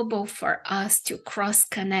available for us to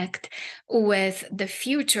cross-connect with the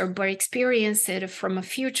future, but experience it from a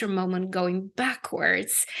future moment going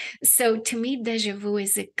backwards. So to me, deja vu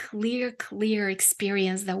is a clear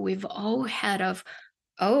experience that we've all had of,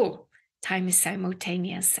 oh, time is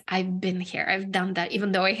simultaneous. I've been here. I've done that,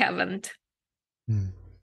 even though I haven't.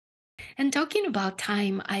 And talking about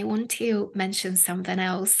time, I want to mention something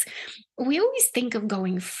else. We always think of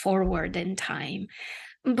going forward in time,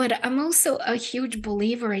 but I'm also a huge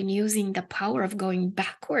believer in using the power of going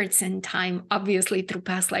backwards in time, obviously through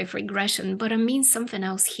past life regression, but I mean something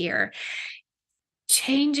else here.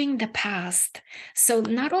 Changing the past. So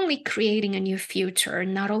not only creating a new future,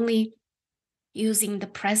 not only using the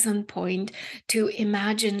present point to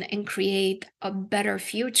imagine and create a better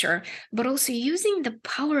future, but also using the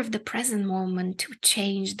power of the present moment to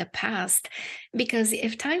change the past. Because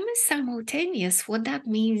if time is simultaneous, what that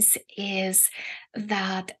means is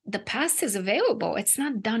that the past is available. It's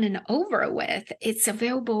not done and over with. It's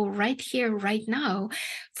available right here, right now,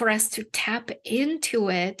 for us to tap into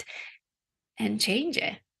it and change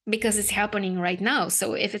it. Because it's happening right now.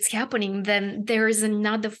 So if it's happening, then there is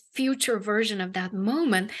another future version of that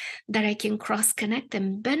moment that I can cross-connect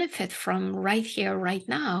and benefit from right here, right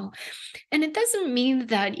now. And it doesn't mean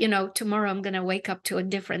that, tomorrow I'm going to wake up to a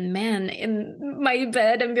different man in my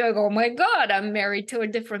bed and be like, oh my God, I'm married to a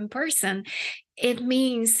different person. It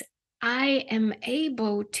means I am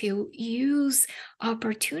able to use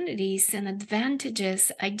opportunities and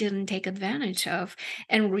advantages I didn't take advantage of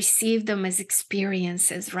and receive them as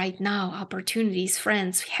experiences right now, opportunities,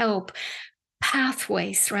 friends, help,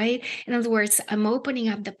 pathways, right? In other words, I'm opening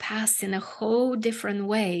up the past in a whole different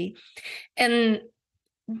way. And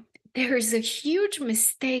there's a huge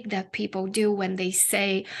mistake that people do when they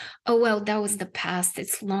say, oh, well, that was the past.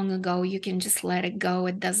 It's long ago. You can just let it go.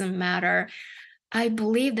 It doesn't matter. I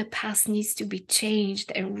believe the past needs to be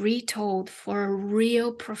changed and retold for a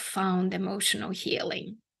real profound emotional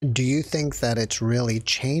healing. Do you think that it's really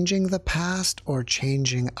changing the past or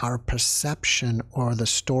changing our perception or the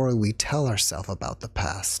story we tell ourselves about the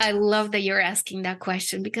past? I love that you're asking that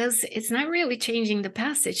question because it's not really changing the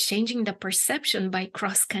past. It's changing the perception by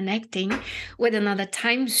cross-connecting with another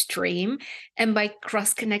time stream. And by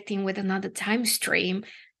cross-connecting with another time stream,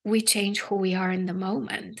 we change who we are in the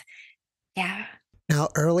moment. Yeah. Now,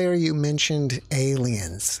 earlier you mentioned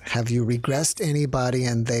aliens. Have you regressed anybody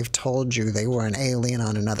and they've told you they were an alien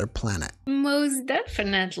on another planet? Most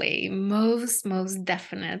definitely. Most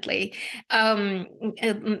definitely.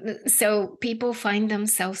 So people find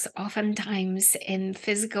themselves oftentimes in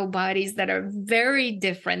physical bodies that are very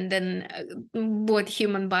different than what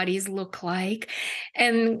human bodies look like.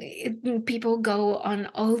 And people go on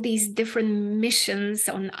all these different missions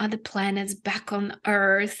on other planets back on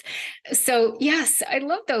Earth. So yes, I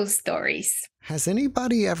love those stories. Has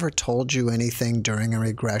anybody ever told you anything during a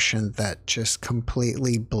regression that just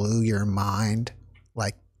completely blew your mind,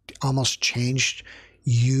 like almost changed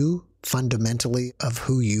you fundamentally of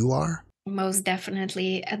who you are? Most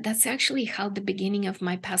definitely. That's actually how the beginning of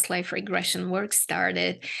my past life regression work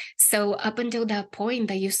started. So up until that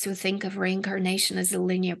point, I used to think of reincarnation as a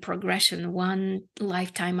linear progression, one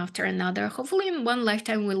lifetime after another. Hopefully in one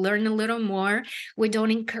lifetime, we learn a little more. We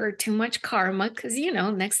don't incur too much karma because,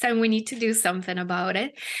 next time we need to do something about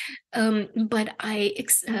it. But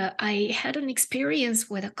I had an experience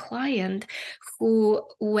with a client who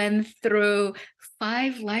went through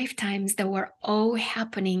 5 lifetimes that were all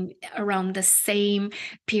happening around the same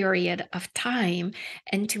period of time.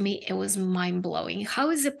 And to me, it was mind-blowing.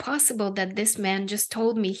 How is it possible that this man just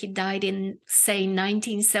told me he died in, say,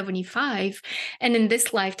 1975, and in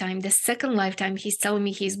this lifetime, the second lifetime, he's telling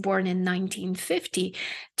me he's born in 1950?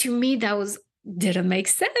 To me, that didn't make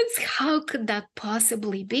sense. How could that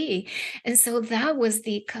possibly be? And so that was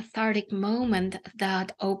the cathartic moment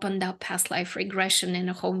that opened up past life regression in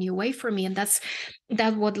a whole new way for me. And that's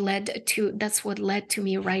what led to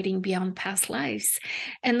me writing Beyond Past Lives.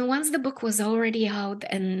 And once the book was already out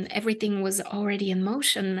and everything was already in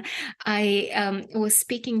motion, I was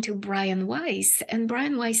speaking to Brian Weiss. And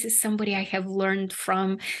Brian Weiss is somebody I have learned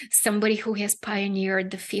from, somebody who has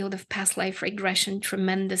pioneered the field of past life regression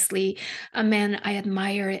tremendously, a man I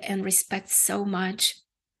admire and respect so much.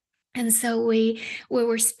 And so we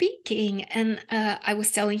were speaking, and I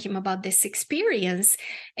was telling him about this experience,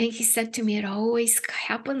 and he said to me, it always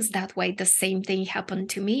happens that way. The same thing happened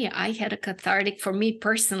to me. I had a cathartic, for me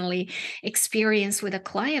personally, experience with a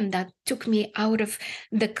client that took me out of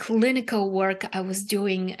the clinical work I was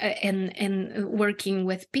doing and working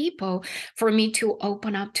with people, for me to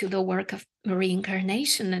open up to the work of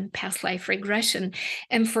reincarnation and past life regression.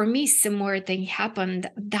 And for me, similar thing happened.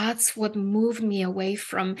 That's what moved me away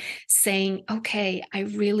from saying, okay, I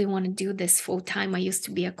really want to do this full time. I used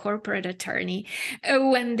to be a corporate attorney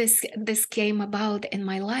when this came about in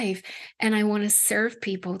my life, and I want to serve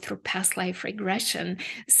people through past life regression.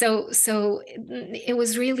 So it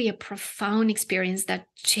was really a profound experience that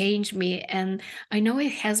changed me. And I know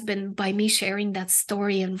it has been by me sharing that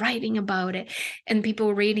story and writing about it and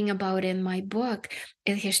people reading about it in my book,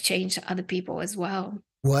 it has changed other people as well.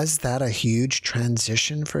 Was that a huge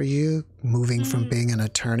transition for you, moving from being an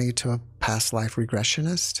attorney to a past life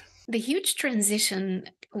regressionist? The huge transition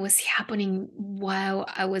was happening while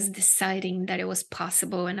I was deciding that it was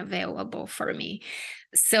possible and available for me.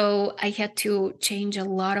 So I had to change a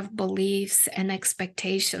lot of beliefs and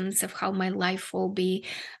expectations of how my life will be,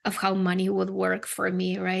 of how money would work for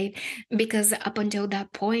me, right? Because up until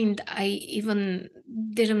that point, I even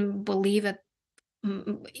didn't believe it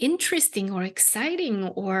interesting or exciting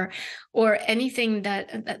or anything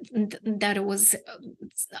that was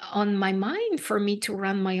on my mind for me to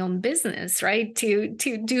run my own business, right? To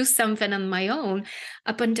do something on my own.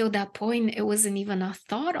 Up until that point, it wasn't even a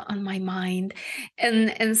thought on my mind.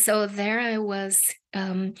 And so there I was,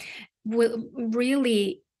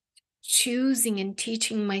 really choosing and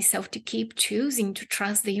teaching myself to keep choosing to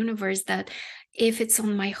trust the universe, that if it's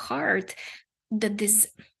on my heart, that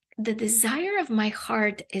the desire of my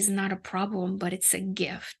heart is not a problem, but it's a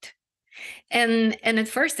gift. And at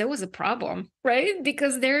first it was a problem, right?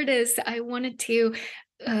 Because there it is. I wanted to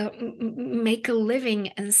make a living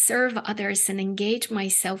and serve others and engage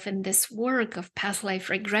myself in this work of past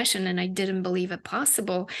life regression. And I didn't believe it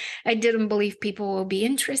possible. I didn't believe people will be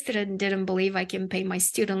interested, and didn't believe I can pay my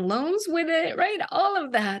student loans with it, right? All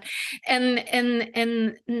of that.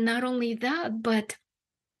 And not only that, but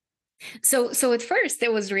so at first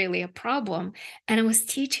it was really a problem, and I was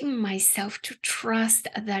teaching myself to trust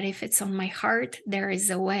that if it's on my heart, there is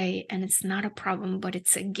a way, and it's not a problem, but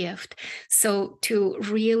it's a gift. So to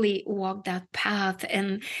really walk that path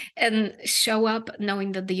and show up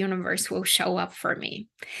knowing that the universe will show up for me.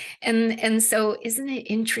 And so isn't it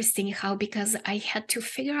interesting how, because I had to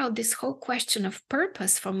figure out this whole question of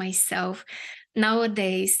purpose for myself,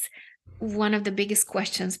 nowadays one of the biggest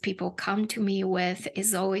questions people come to me with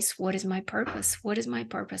is always, what is my purpose? What is my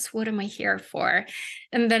purpose? What am I here for?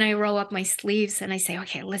 And then I roll up my sleeves and I say,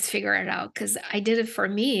 okay, let's figure it out. Because I did it for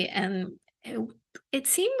me. And it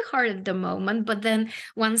seemed hard at the moment. But then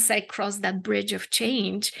once I crossed that bridge of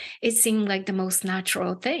change, it seemed like the most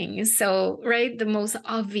natural thing. So, right, the most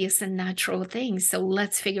obvious and natural thing. So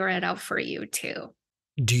let's figure it out for you too.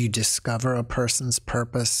 Do you discover a person's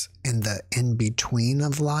purpose in the in-between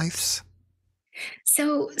of lives?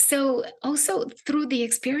 So also through the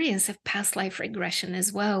experience of past life regression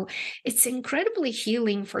as well, it's incredibly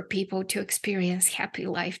healing for people to experience happy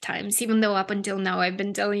lifetimes. Even though up until now I've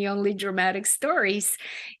been telling you only dramatic stories,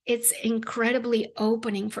 it's incredibly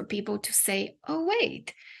opening for people to say, oh,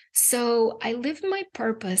 wait. So I lived my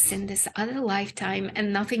purpose in this other lifetime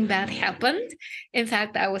and nothing bad happened. In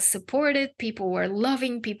fact, I was supported. People were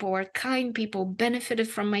loving, people were kind, people benefited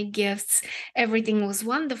from my gifts. Everything was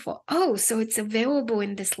wonderful. Oh, so it's available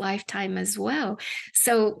in this lifetime as well.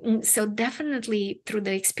 So definitely through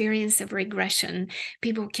the experience of regression,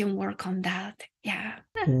 people can work on that. Yeah.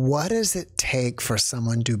 What does it take for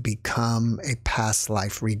someone to become a past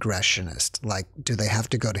life regressionist? Like, do they have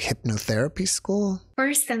to go to hypnotherapy school?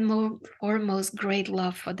 First and foremost, great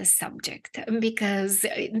love for the subject, because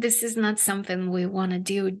this is not something we want to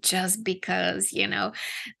do just because,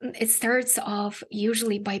 it starts off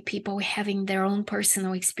usually by people having their own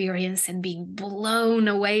personal experience and being blown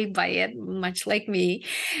away by it, much like me,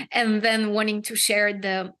 and then wanting to share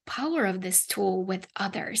the power of this tool with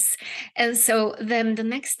others. And so then the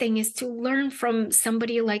next thing is to learn from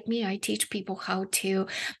somebody like me. I teach people how to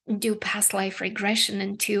do past life regression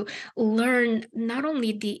and to learn not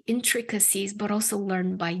only the intricacies, but also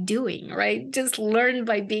learn by doing, right? Just learn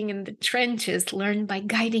by being in the trenches, learn by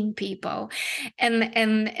guiding people.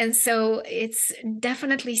 And so it's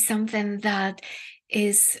definitely something that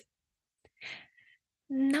is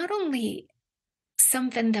not only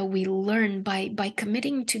something that we learn by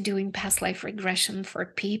committing to doing past life regression for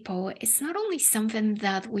people. It's not only something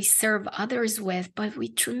that we serve others with, but we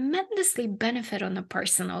tremendously benefit on a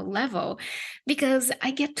personal level, because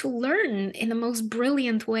I get to learn in the most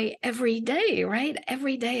brilliant way every day, right?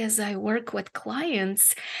 Every day as I work with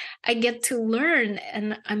clients, I get to learn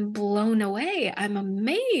and I'm blown away. I'm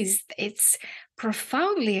amazed. It's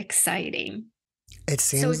profoundly exciting.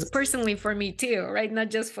 So it's personally for me too, right? Not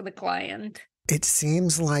just for the client. It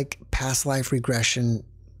seems like past life regression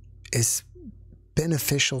is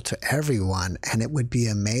beneficial to everyone, and it would be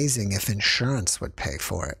amazing if insurance would pay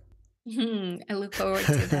for it. I look forward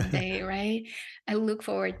to that day, right? I look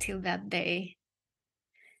forward to that day.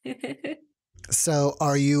 So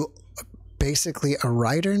are you basically a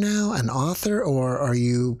writer now, an author, or are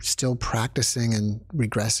you still practicing and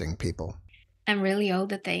regressing people? I'm really all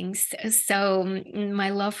the things. So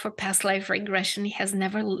my love for past life regression has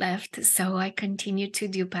never left. So I continue to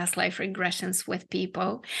do past life regressions with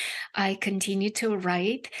people. I continue to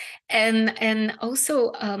write. And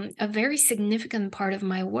also a very significant part of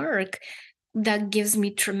my work that gives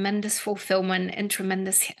me tremendous fulfillment and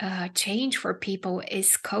tremendous change for people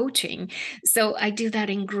is coaching. So I do that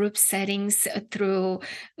in group settings through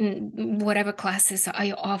whatever classes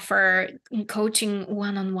I offer, coaching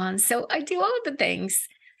one-on-one. So I do all the things.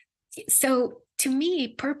 So to me,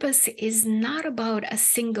 purpose is not about a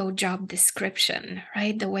single job description,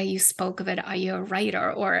 right? The way you spoke of it, are you a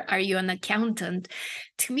writer or are you an accountant?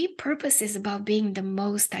 To me, purpose is about being the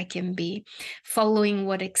most I can be, following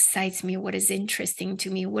what excites me, what is interesting to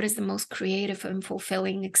me, what is the most creative and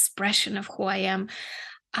fulfilling expression of who I am.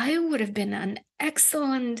 I would have been an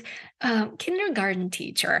excellent kindergarten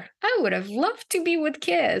teacher. I would have loved to be with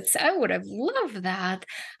kids. I would have loved that.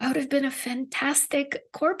 I would have been a fantastic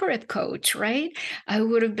corporate coach, right? I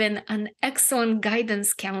would have been an excellent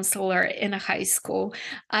guidance counselor in a high school.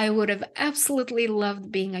 I would have absolutely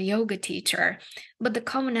loved being a yoga teacher. But the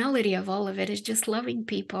commonality of all of it is just loving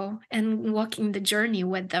people and walking the journey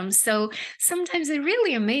with them. So sometimes it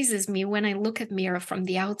really amazes me when I look at Mira from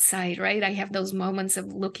the outside, right? I have those moments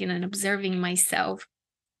of looking and observing myself.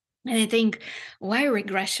 And I think, why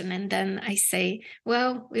regression? And then I say,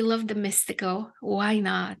 well, we love the mystical. Why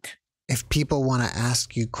not? If people want to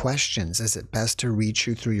ask you questions, is it best to reach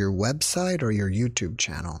you through your website or your YouTube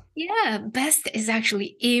channel? Yeah, best is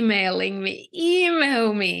actually emailing me.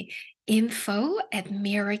 Email me.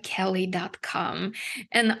 info@mirakelley.com.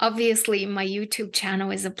 And obviously my YouTube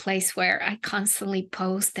channel is a place where I constantly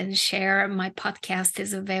post and share. My podcast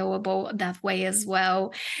is available that way as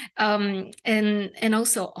well. And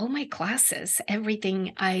also all my classes,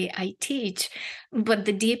 everything I teach. But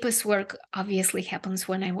the deepest work obviously happens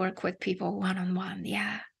when I work with people one-on-one.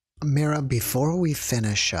 Yeah. Mira, before we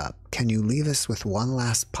finish up, can you leave us with one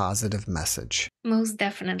last positive message? Most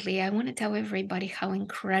definitely. I want to tell everybody how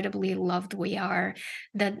incredibly loved we are,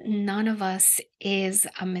 that none of us is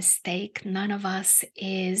a mistake. None of us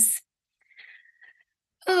is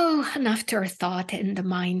an afterthought in the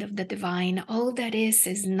mind of the divine. All that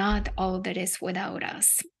is not all that is without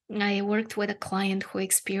us. I worked with a client who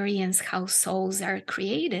experienced how souls are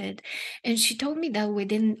created, and she told me that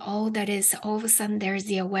within all that is, all of a sudden there's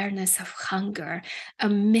the awareness of hunger, a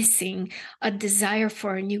missing, a desire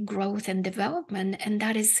for a new growth and development, and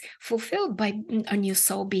that is fulfilled by a new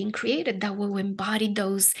soul being created that will embody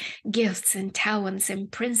those gifts and talents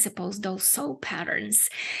and principles, those soul patterns.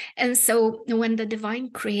 And so when the divine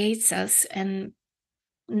creates us, and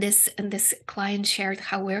this client shared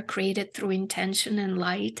how we're created through intention and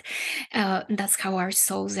light. That's how our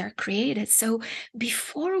souls are created. So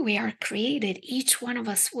before we are created, each one of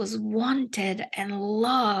us was wanted and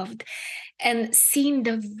loved and seen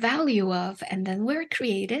the value of, and then we're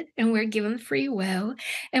created and we're given free will,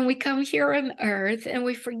 and we come here on earth and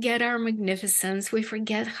we forget our magnificence, we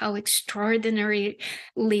forget how extraordinarily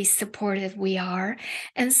supported we are.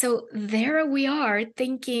 And so there we are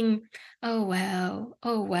thinking, oh well,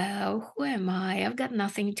 who am I? I've got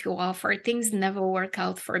nothing to offer, things never work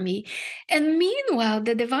out for me. And meanwhile,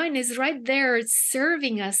 the divine is right there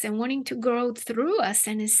serving us and wanting to grow through us,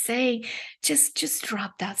 and is saying, just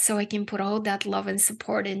drop that so I can put all that love and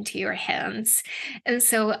support into your hands. And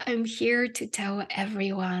so I'm here to tell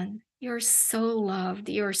everyone, you're so loved,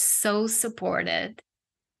 you're so supported.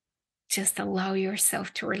 Just allow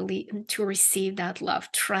yourself to receive that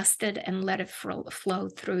love, trust it, and let it flow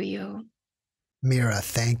through you. Mira,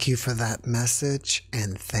 thank you for that message,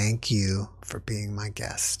 and thank you for being my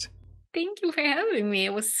guest. Thank you for having me.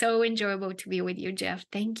 It was so enjoyable to be with you, Jeff.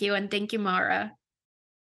 Thank you, and thank you, Mara.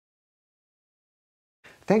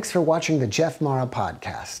 Thanks for watching the JeffMara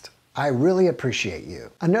podcast. I really appreciate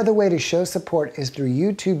you. Another way to show support is through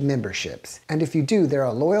YouTube memberships. And if you do, there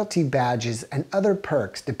are loyalty badges and other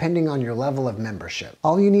perks depending on your level of membership.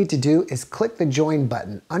 All you need to do is click the join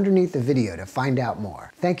button underneath the video to find out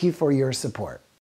more. Thank you for your support.